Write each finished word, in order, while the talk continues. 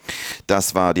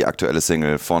Das war die aktuelle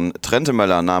Single von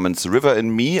Trentemøller namens River in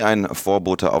Me, ein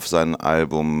Vorbote auf sein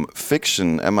Album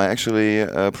Fixion. Am I actually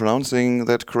pronouncing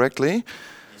that correctly?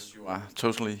 Yes, you are,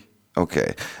 totally.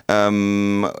 Okay.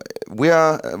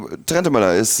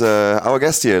 Trentemøller is our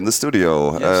guest here in the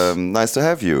studio. Yes. Nice to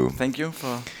have you. Thank you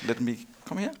for letting me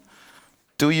come here.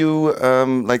 Do you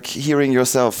like hearing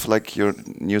yourself, like your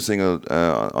new single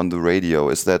on the radio?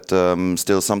 Is that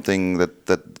still something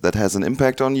that has an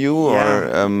impact on you,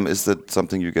 or is that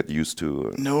something you get used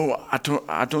to? No,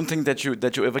 I don't think that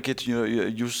you ever get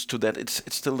used to that. It's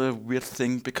still a weird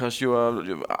thing because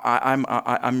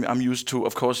I'm used to,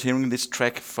 of course, hearing this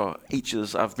track for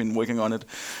ages. I've been working on it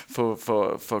for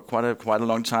quite a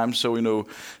long time. So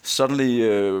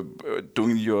suddenly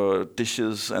doing your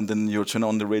dishes and then you turn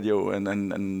on the radio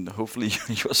and hopefully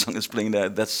your song is playing there.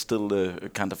 That's still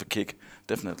kind of a kick,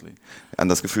 definitely. An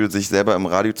das Gefühl, sich selber im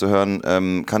Radio zu hören,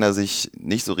 kann er sich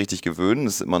nicht so richtig gewöhnen.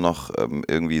 Das ist immer noch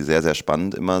irgendwie sehr, sehr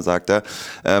spannend, immer, sagt er.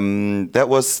 That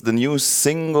was the new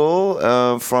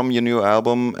single from your new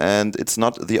album, and it's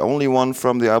not the only one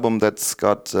from the album that's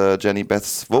got Jenny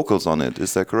Beth's vocals on it.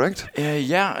 Is that correct?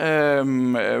 Yeah.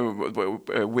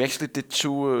 We actually did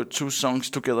two songs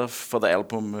together for the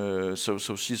album. So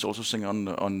she's also singing on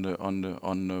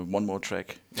one more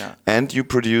track. Yeah. And you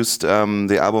produced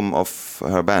the album of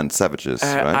her band, Savages,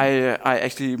 right? I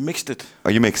actually mixed it. Oh,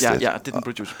 you mixed it? Yeah, I didn't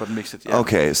produce it, but mixed it. Yeah.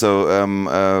 Okay, so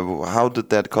how did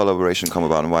that collaboration come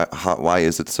about, and why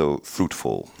is it so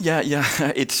fruitful? Yeah.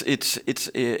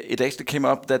 It actually came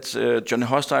up that Johnny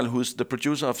Hostile, who's the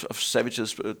producer of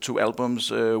Savages' two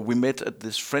albums, we met at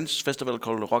this French festival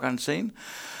called Rock and Scene.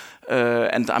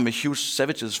 And I'm a huge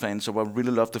Savages fan, so I really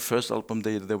loved the first album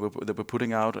they were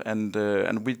putting out, and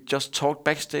we just talked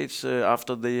backstage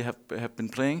after they have been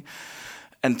playing,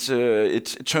 and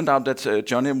it turned out that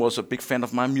Johnny was a big fan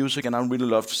of my music, and I really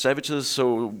loved Savages,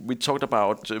 so we talked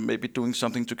about maybe doing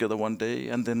something together one day,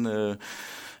 and then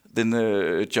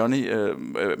Johnny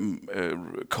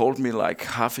called me like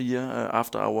half a year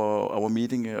after our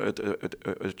meeting at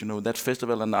that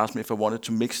festival and asked me if I wanted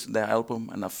to mix their album,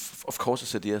 and of course I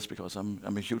said yes because I'm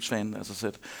a huge fan, as I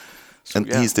said. So,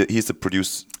 and he's the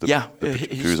producer.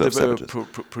 He's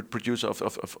the producer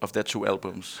of their two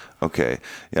albums. Okay,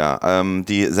 ja.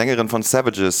 Die Sängerin von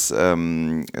Savages,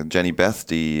 Jenny Beth,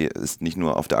 die ist nicht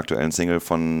nur auf der aktuellen Single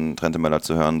von Trentemøller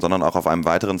zu hören, sondern auch auf einem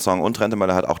weiteren Song. Und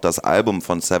Trentemøller hat auch das Album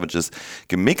von Savages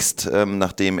gemixt,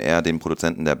 nachdem er den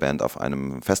Produzenten der Band auf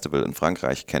einem Festival in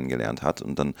Frankreich kennengelernt hat.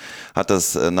 Und dann hat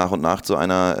das nach und nach zu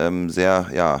einer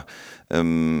sehr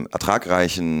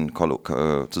ertragreichen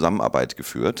Zusammenarbeit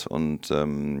geführt. Und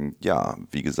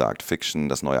wie gesagt, Fixion,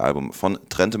 das neue Album von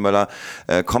Trentemøller,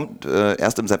 kommt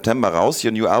erst im September raus.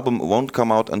 Your new album won't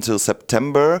come out until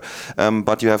September,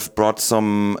 but you have brought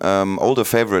some older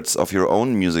favorites of your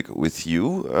own music with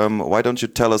you. Why don't you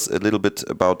tell us a little bit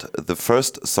about the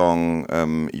first song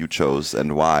you chose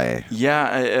and why?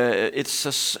 Yeah, it's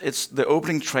the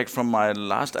opening track from my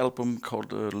last album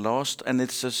called Lost, and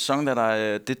it's a song that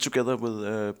I did together with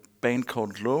a band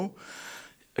called Low.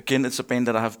 Again, it's a band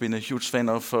that I have been a huge fan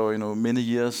of for many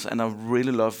years, and I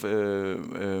really love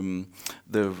the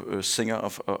singer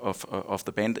of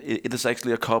the band. It is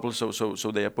actually a couple,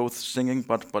 so they are both singing,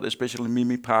 but especially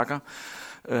Mimi Parker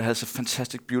has a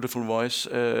fantastic, beautiful voice.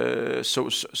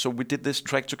 So we did this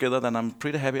track together that I'm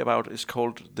pretty happy about. It's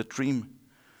called The Dream.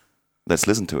 Let's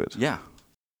listen to it. Yeah.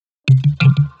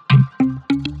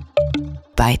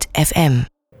 ByteFM.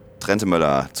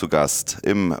 Trentemøller zu Gast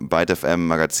im ByteFM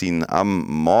Magazin am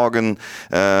Morgen.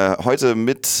 Heute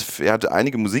er hat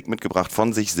einige Musik mitgebracht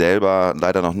von sich selber,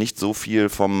 leider noch nicht so viel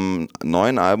vom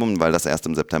neuen Album, weil das erst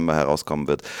im September herauskommen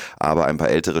wird, aber ein paar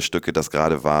ältere Stücke. Das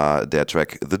gerade war der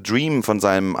Track The Dream von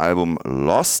seinem Album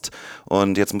Lost.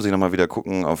 Und jetzt muss ich nochmal wieder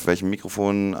gucken, auf welchem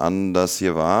Mikrofon an das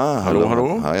hier war.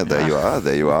 Hallo. Hi,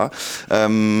 there you are.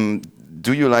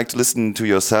 Do you like to listen to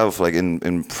yourself, like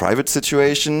in private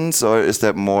situations, or is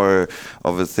that more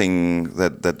of a thing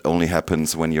that only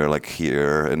happens when you're like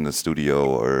here in the studio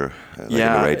or in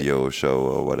a radio show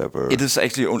or whatever? It is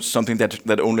actually something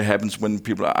that only happens when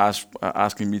people are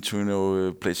asking me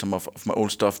to play some of my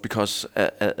old stuff, because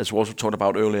as we also talked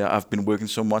about earlier, I've been working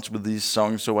so much with these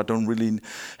songs, so I don't really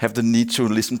have the need to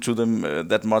listen to them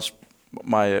that much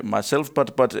myself,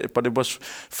 but it was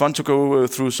fun to go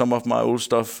through some of my old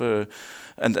stuff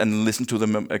and listen to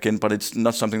them again, but it's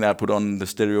not something that I put on the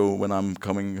stereo when I'm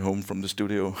coming home from the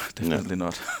studio. Definitely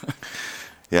not.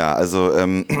 Ja, also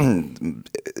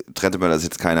Trentemøller ist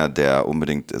jetzt keiner, der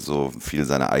unbedingt so viel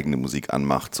seine eigene Musik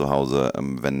anmacht zu Hause,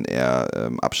 wenn er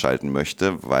abschalten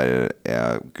möchte, weil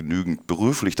er genügend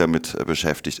beruflich damit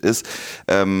beschäftigt ist.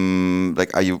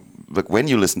 Are you like when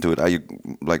you listen to it, are you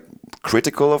like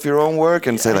critical of your own work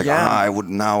and say like, I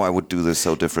would do this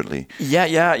so differently?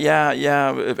 Yeah.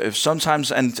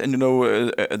 Sometimes, and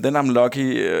then I'm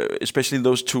lucky, especially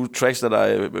those 2 tracks that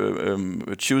I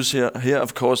choose here. Here,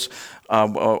 of course,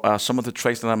 are some of the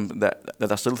tracks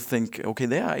that I still think, okay,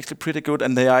 they are actually pretty good,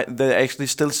 and they're actually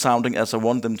still sounding as I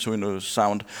want them to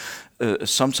sound.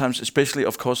 Sometimes, especially,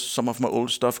 of course, some of my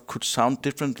old stuff could sound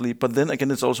differently. But then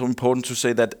again, it's also important to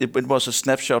say that it was a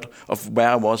snapshot of where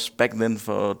I was back then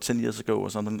for 10 years ago or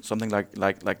something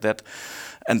like that.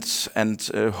 And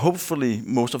hopefully,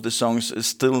 most of the songs is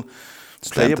still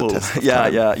playable.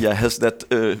 Has that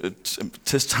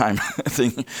test time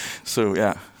thing. So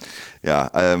yeah.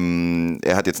 Ja,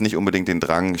 er hat jetzt nicht unbedingt den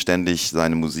Drang, ständig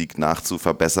seine Musik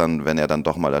nachzuverbessern, wenn er dann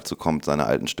doch mal dazu kommt, seine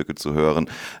alten Stücke zu hören,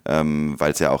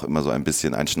 weil es ja auch immer so ein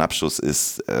bisschen ein Schnappschuss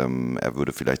ist. Er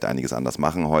würde vielleicht einiges anders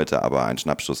machen heute, aber ein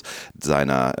Schnappschuss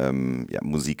seiner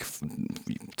Musik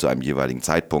zu einem jeweiligen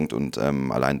Zeitpunkt, und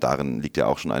allein darin liegt ja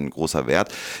auch schon ein großer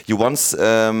Wert. You once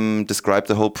described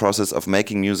the whole process of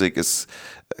making music as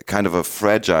kind of a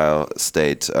fragile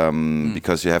state,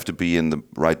 because you have to be in the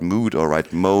right mood or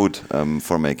right mode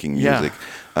for making music.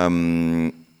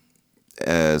 So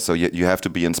you have to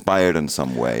be inspired in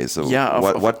some way. So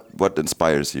what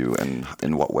inspires you, and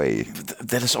in what way?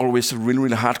 That is always a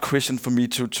really hard question for me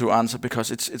to answer, because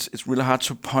it's really hard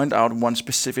to point out one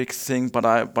specific thing. But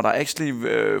I actually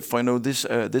for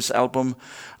this album,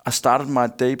 I started my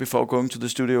day before going to the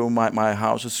studio. My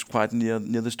house is quite near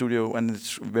the studio, and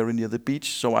it's very near the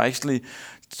beach. So I actually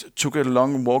took a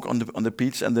long walk on the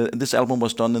beach, and this album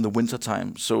was done in the winter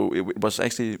time. So it was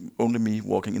actually only me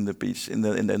walking in the beach in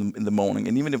the morning.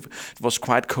 And even if it was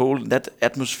quite cold, that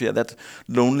atmosphere, that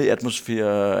lonely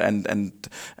atmosphere,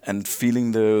 and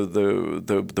feeling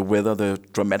the weather, the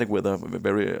dramatic weather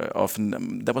very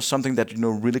often, that was something that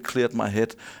really cleared my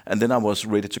head. And then I was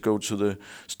ready to go to the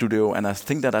studio, and I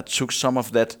think that I took some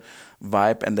of that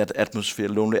vibe and that atmosphere,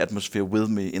 lonely atmosphere, with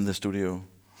me in the studio.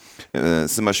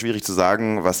 Es ist immer schwierig zu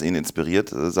sagen, was ihn inspiriert,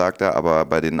 sagt er, aber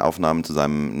bei den Aufnahmen zu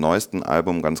seinem neuesten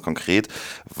Album ganz konkret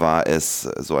war es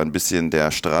so ein bisschen der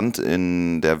Strand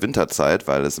in der Winterzeit,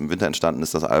 weil es im Winter entstanden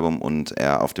ist, das Album, und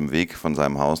er auf dem Weg von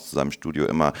seinem Haus zu seinem Studio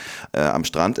immer am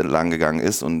Strand entlang gegangen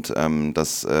ist, und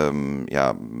das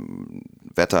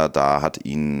Wetter da hat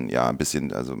ihn ein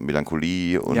bisschen, also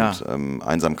Melancholie und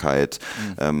Einsamkeit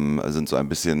sind so ein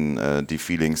bisschen die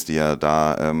Feelings, die er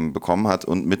da bekommen hat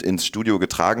und mit ins Studio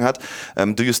getragen hat.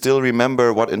 Do you still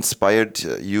remember what inspired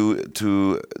you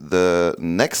to the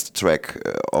next track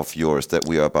of yours that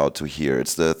we are about to hear?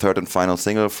 It's the third and final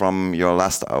single from your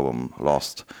last album,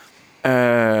 Lost.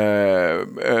 Are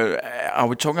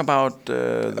we talking about?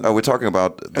 We're talking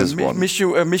about this one. Miss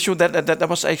you. That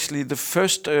was actually the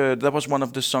first. That was one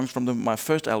of the songs from my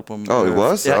first album. Oh, it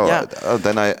was. Your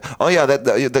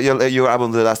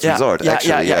album, The Last Resort.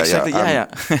 Exactly.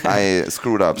 I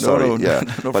screwed up. Sorry. No but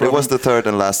problem. It was the third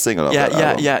and last single of that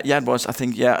album. It was. I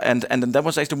think. And that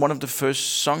was actually one of the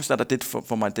first songs that I did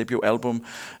for my debut album,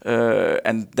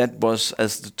 and that was,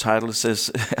 as the title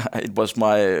says, it was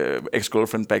my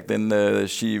ex-girlfriend back then.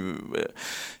 She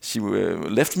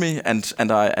left me, and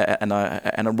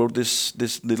I wrote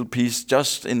this little piece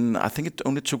just in. I think it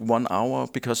only took 1 hour,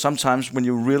 because sometimes when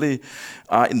you really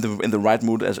are in the right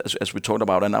mood, as we talked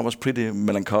about, and I was pretty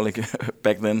melancholic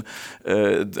back then.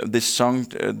 This song,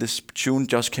 this tune,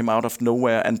 just came out of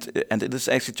nowhere, and it is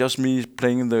actually just me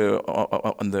playing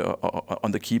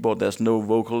on the keyboard. There's no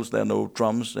vocals, there are no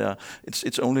drums.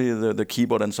 It's only the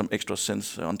keyboard and some extra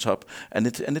synths on top, and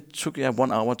it took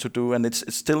 1 hour to do. And it's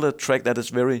still a track that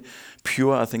is very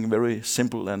pure, I think, very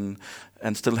simple, and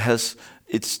still has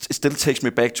it still takes me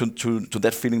back to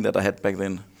that feeling that I had back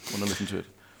then when I listened to it.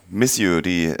 Miss You,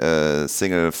 die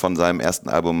Single von seinem ersten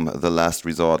Album The Last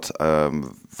Resort,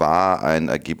 war ein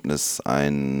Ergebnis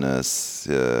einer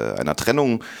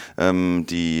Trennung,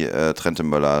 die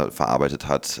Trentemøller verarbeitet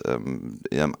hat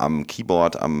am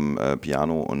Keyboard, am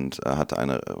Piano, und hatte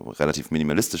eine relativ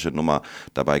minimalistische Nummer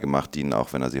dabei gemacht, die ihn,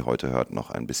 auch wenn er sie heute hört,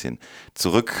 noch ein bisschen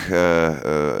zurück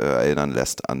erinnern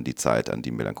lässt an die Zeit, an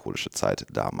die melancholische Zeit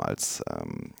damals.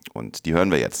 Und die hören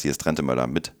wir jetzt. Hier ist Trentemøller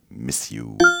mit Miss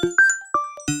You.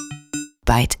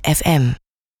 ByteFM.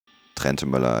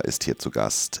 Trentemøller ist hier zu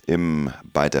Gast im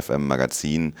ByteFM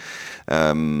Magazin.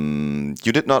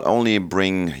 You did not only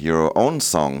bring your own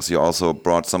songs, you also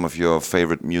brought some of your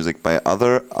favorite music by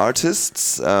other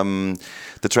artists.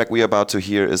 The track we are about to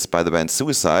hear is by the band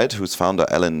Suicide, whose founder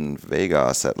Alan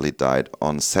Vega sadly died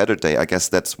on Saturday. I guess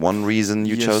that's one reason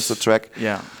you chose the track.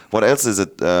 Yeah. What else is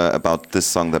it about this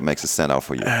song that makes it stand out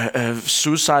for you?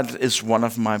 Suicide is one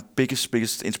of my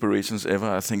biggest inspirations ever,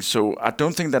 I think. So I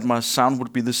don't think that my sound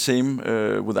would be the same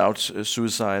without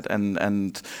Suicide.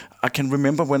 And I can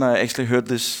remember when I actually heard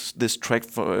this track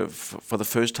for the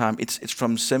first time. It's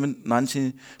from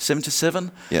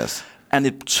 1977. Yes. And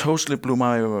it totally blew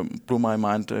my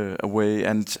mind away.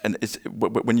 And it's,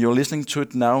 when you're listening to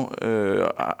it now,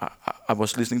 I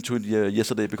was listening to it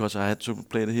yesterday because I had to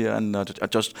play it here, and I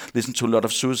just listened to a lot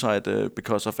of Suicide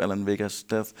because of Alan Vega's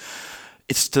death.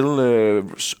 It still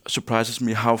surprises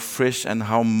me how fresh and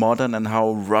how modern and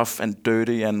how rough and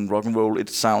dirty and rock and roll it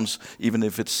sounds, even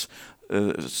if it's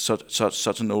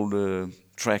such an old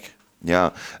track.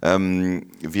 Ja,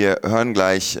 wir hören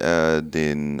gleich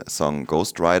den Song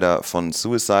Ghost Rider von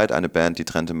Suicide, eine Band, die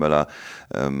Trentemøller,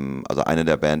 also eine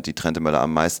der Band, die Trentemøller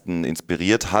am meisten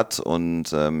inspiriert hat,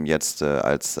 und jetzt,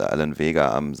 als Alan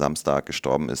Vega am Samstag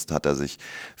gestorben ist, hat er sich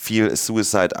viel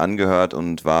Suicide angehört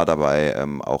und war dabei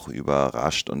auch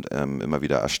überrascht und immer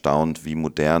wieder erstaunt, wie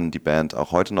modern die Band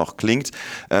auch heute noch klingt.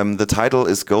 The title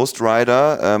is Ghost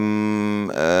Rider.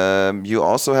 You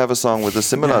also have a song with a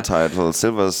similar title,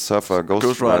 Silver Surfer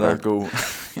Ghost Rider. Go.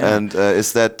 Yeah. And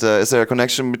is there a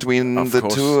connection between the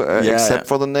two, except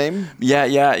for the name? Yeah.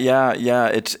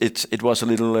 It was a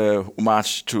little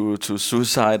homage to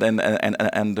Suicide,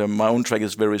 and my own track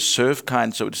is very surf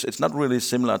kind, so it's not really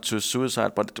similar to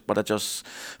Suicide, but I just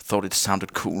thought it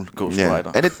sounded cool, Ghost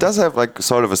Rider. And it does have like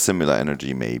sort of a similar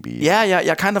energy, maybe.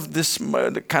 Yeah. Kind of this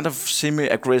kind of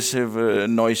semi-aggressive,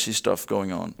 noisy stuff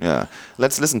going on. Yeah.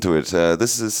 Let's listen to it.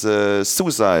 This is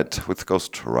Suicide with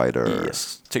Ghost Rider.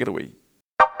 Yes. Take it away.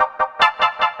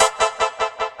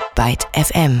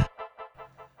 ByteFM.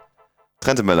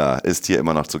 Trentemøller ist hier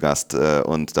immer noch zu Gast,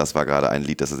 und das war gerade ein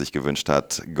Lied, das er sich gewünscht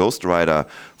hat. Ghost Rider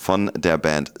von der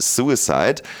Band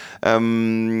Suicide.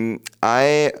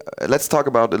 Let's talk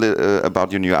about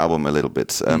your new album a little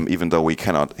bit, even though we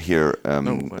cannot hear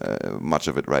much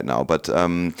of it right now. But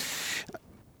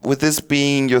with this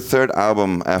being your third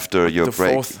album after your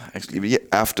fourth, actually.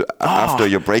 After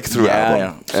your breakthrough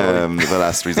album, The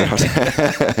Last Resort.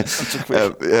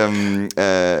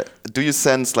 Do you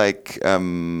sense like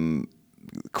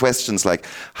questions like,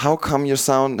 how come your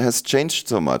sound has changed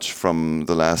so much from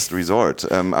The Last Resort?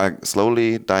 Are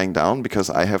slowly dying down because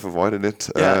I have avoided it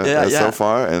so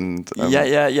far, and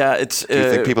It's. Do you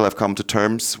think people have come to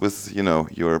terms with your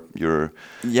music?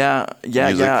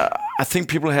 I think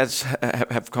people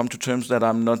have come to terms that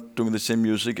I'm not doing the same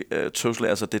music totally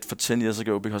as I did for 10 years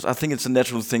ago, because I think it's a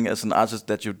natural thing as an artist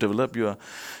that you develop your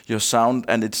sound,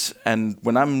 and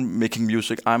when I'm making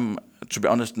music, I'm, to be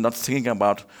honest, not thinking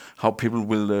about how people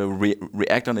will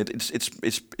react on it.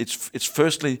 It's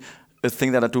firstly a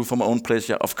thing that I do for my own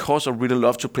pleasure. Of course, I really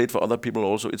love to play it for other people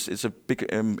also. It's a big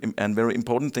and very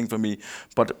important thing for me.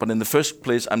 But in the first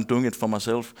place, I'm doing it for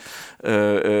myself.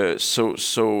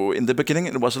 So in the beginning,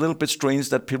 it was a little bit strange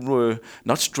that people were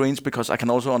not strange, because I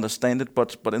can also understand it.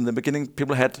 But in the beginning,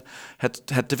 people had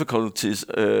difficulties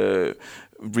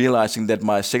realizing that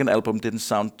my second album didn't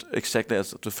sound exactly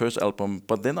as the first album.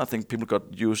 But then I think people got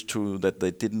used to that. They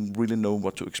didn't really know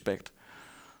what to expect.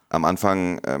 Am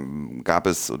Anfang gab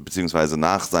es, beziehungsweise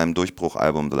nach seinem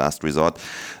Durchbruchalbum The Last Resort,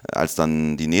 als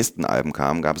dann die nächsten Alben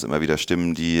kamen, gab es immer wieder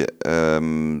Stimmen, die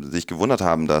sich gewundert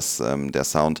haben, dass der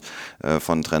Sound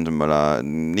von Trentemøller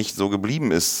nicht so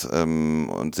geblieben ist,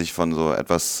 und sich von so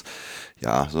etwas,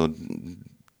 so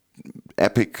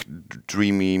epic,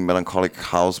 dreamy, melancholic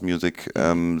House Music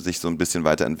sich so ein bisschen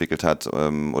weiterentwickelt hat,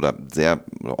 oder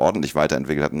ordentlich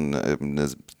weiterentwickelt hat, eine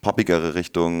poppigere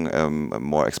Richtung,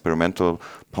 more experimental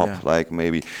pop-like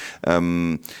maybe.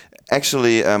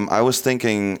 Actually, I was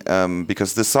thinking,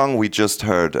 because the song we just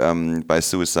heard by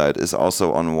Suicide is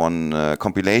also on one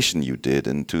compilation you did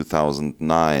in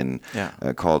 2009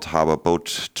 called Harbor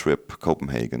Boat Trip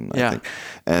Copenhagen, I think.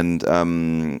 And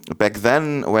back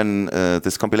then, when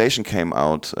this compilation came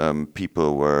out,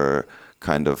 people were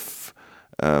kind of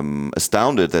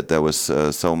astounded that there was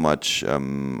so much,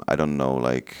 I don't know,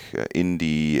 like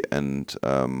indie and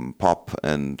pop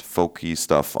and folky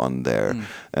stuff on there.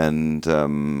 And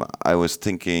I was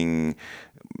thinking,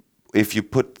 if you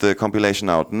put the compilation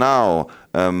out now,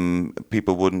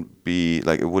 people wouldn't be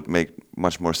like, it would make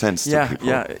much more sense to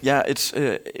people.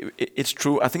 It's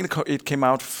true. I think it came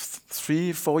out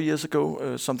 3-4 years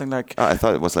ago, something like. I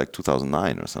thought it was like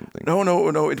 2009 or something.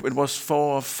 No. It was 4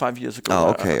 or 5 years ago. Oh,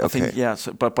 okay, I think, yeah.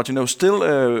 So, but still,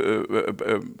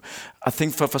 I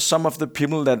think for some of the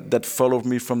people that followed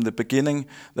me from the beginning,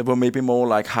 they were maybe more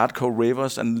like hardcore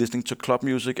ravers and listening to club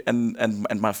music. And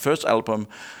my first album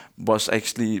was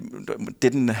actually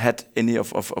didn't had any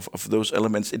of those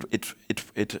elements.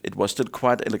 It was still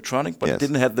quite electronic, but it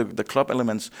didn't have the club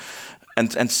elements.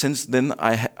 And since then,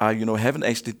 I haven't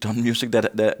actually done music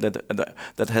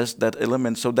that has that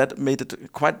element. So that made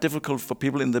it quite difficult for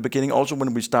people in the beginning. Also,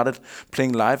 when we started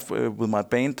playing live with my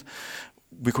band,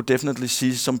 we could definitely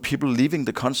see some people leaving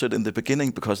the concert in the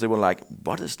beginning because they were like,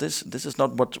 "What is this? This is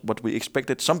not what we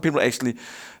expected." Some people actually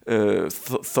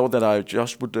thought that I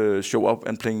just would show up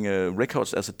and playing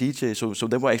records as a DJ. So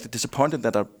they were actually disappointed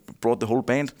that I brought the whole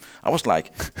band. I was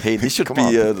like, "Hey, this should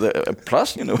be a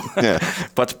plus, you know." Yeah.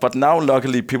 But now,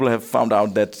 luckily, people have found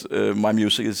out that my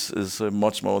music is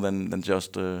much more than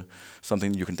just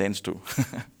something you can dance to.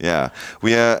 Yeah,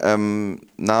 we are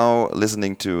now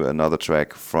listening to another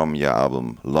track from your album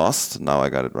Lost. Now I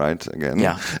got it right again.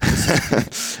 Yeah.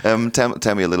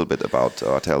 Tell me a little bit about,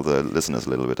 or tell the listeners a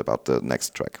little bit about the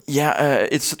next track. Yeah,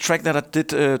 it's a track that I did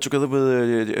together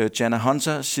with Jana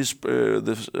Hunter. She's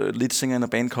the lead singer in a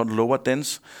band called Lower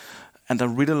Dance. And I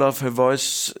really love her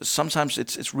voice. Sometimes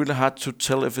it's really hard to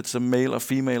tell if it's a male or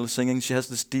female singing. She has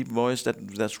this deep voice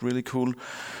that's really cool.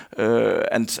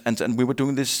 And we were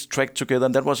doing this track together,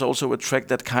 and that was also a track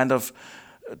that kind of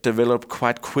developed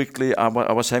quite quickly.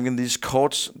 I was having these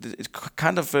chords, it's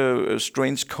kind of a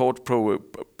strange chord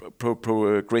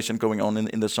progression going on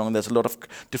in the song. There's a lot of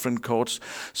different chords,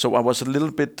 so I was a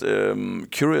little bit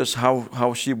curious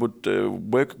how she would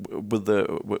work with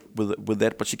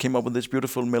that. But she came up with this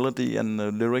beautiful melody and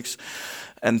lyrics,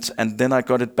 and then I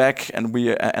got it back, and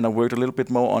I worked a little bit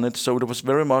more on it. So it was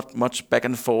very much back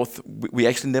and forth. We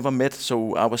actually never met,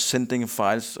 so I was sending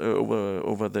files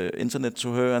over the internet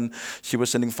to her, and she was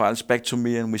sending files back to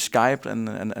me, and we Skyped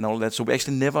and all that. So we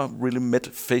actually never really met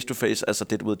face to face as I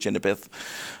did with Jenny Beth.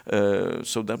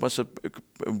 So that was a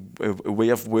way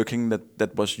of working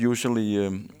that was usually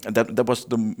that was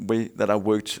the way that I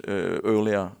worked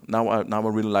earlier. Now I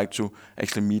really like to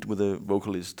actually meet with a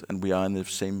vocalist, and we are in the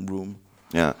same room.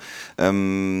 Ja,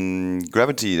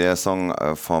 Gravity, der Song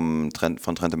von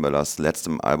Trentemöllers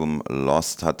letztem Album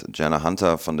Lost, hat Jana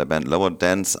Hunter von der Band Lower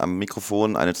Dance am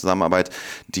Mikrofon. Eine Zusammenarbeit,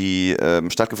 die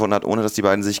stattgefunden hat, ohne dass die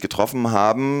beiden sich getroffen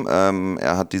haben.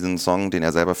 Er hat diesen Song, den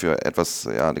er selber für etwas,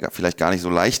 vielleicht gar nicht so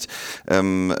leicht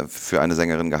für eine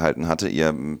Sängerin gehalten hatte,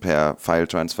 ihr per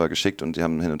File-Transfer geschickt und die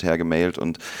haben hin und her gemailt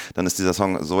und dann ist dieser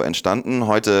Song so entstanden.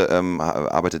 Heute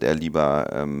arbeitet er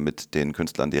lieber mit den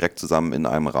Künstlern direkt zusammen in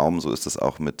einem Raum, so ist es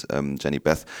auch mit Jenny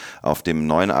Beth auf dem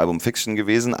neuen Album Fixion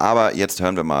gewesen. Aber jetzt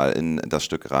hören wir mal in das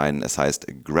Stück rein. Es heißt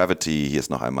Gravity. Hier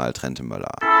ist noch einmal Trentemöller.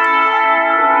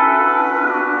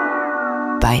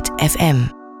 ByteFM.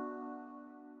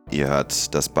 Ihr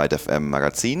hört das ByteFM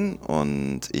Magazin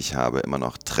und ich habe immer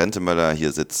noch Trentemöller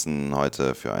hier sitzen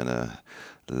heute für eine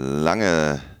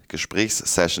lange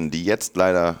Gesprächssession, die jetzt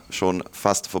leider schon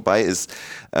fast vorbei ist.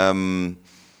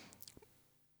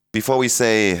 Before we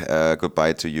say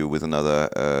goodbye to you with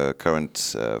another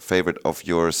current favorite of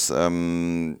yours, tell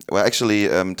us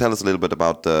a little bit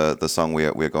about the song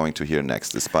we're going to hear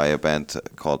next. It's by a band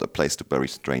called A Place to Bury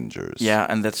Strangers. Yeah,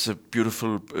 and that's a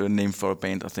beautiful name for a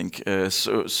band, I think.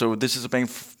 So this is a band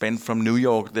from New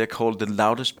York. They're called the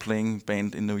loudest playing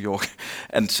band in New York,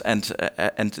 and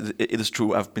it is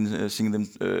true. I've been seeing them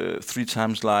 3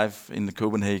 times live in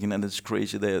Copenhagen, and it's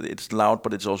crazy. It's loud,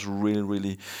 but it's also really,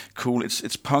 really cool.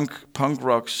 It's punk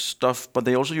rock stuff, but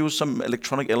they also use some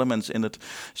electronic elements in it,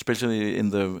 especially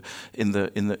in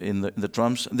the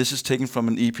drums. This is taken from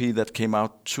an EP that came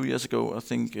out 2 years ago, I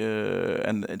think,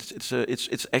 and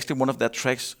it's actually one of their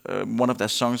tracks, one of their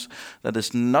songs that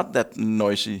is not that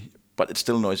noisy, but it's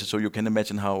still noisy, so you can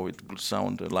imagine how it will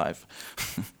sound live.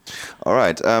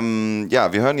 Alright,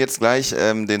 wir hören jetzt gleich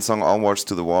den Song Onwards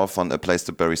to the Wall von A Place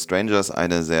to Bury Strangers,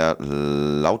 eine der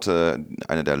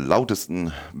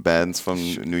lautesten Bands von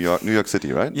New York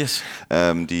City, right? Yes.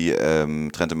 Die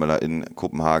Trentemöller in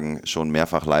Kopenhagen schon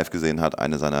mehrfach live gesehen hat,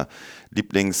 eine seiner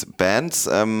Lieblingsbands.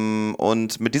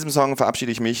 Und mit diesem Song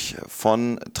verabschiede ich mich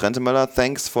von Trentemöller.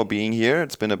 Thanks for being here.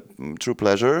 It's been a true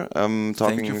pleasure talking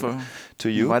Thank you for to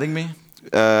you. Inviting me.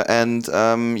 And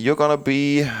you're gonna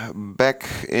be back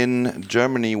in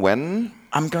Germany when?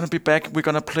 I'm gonna be back. We're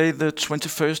gonna play the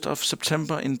 21st of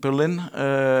September in Berlin.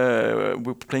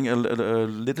 We're playing a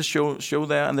little show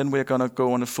there, and then we're gonna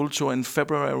go on a full tour in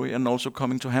February, and also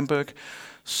coming to Hamburg.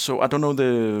 So I don't know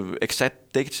the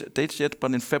exact dates yet,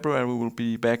 but in February we will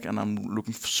be back, and I'm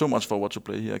looking so much forward to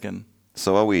play here again.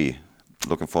 So are we.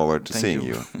 Looking forward to seeing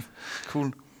you.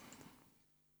 Cool.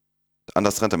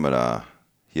 Anders Trentemøller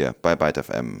hier bei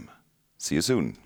ByteFM. See you soon.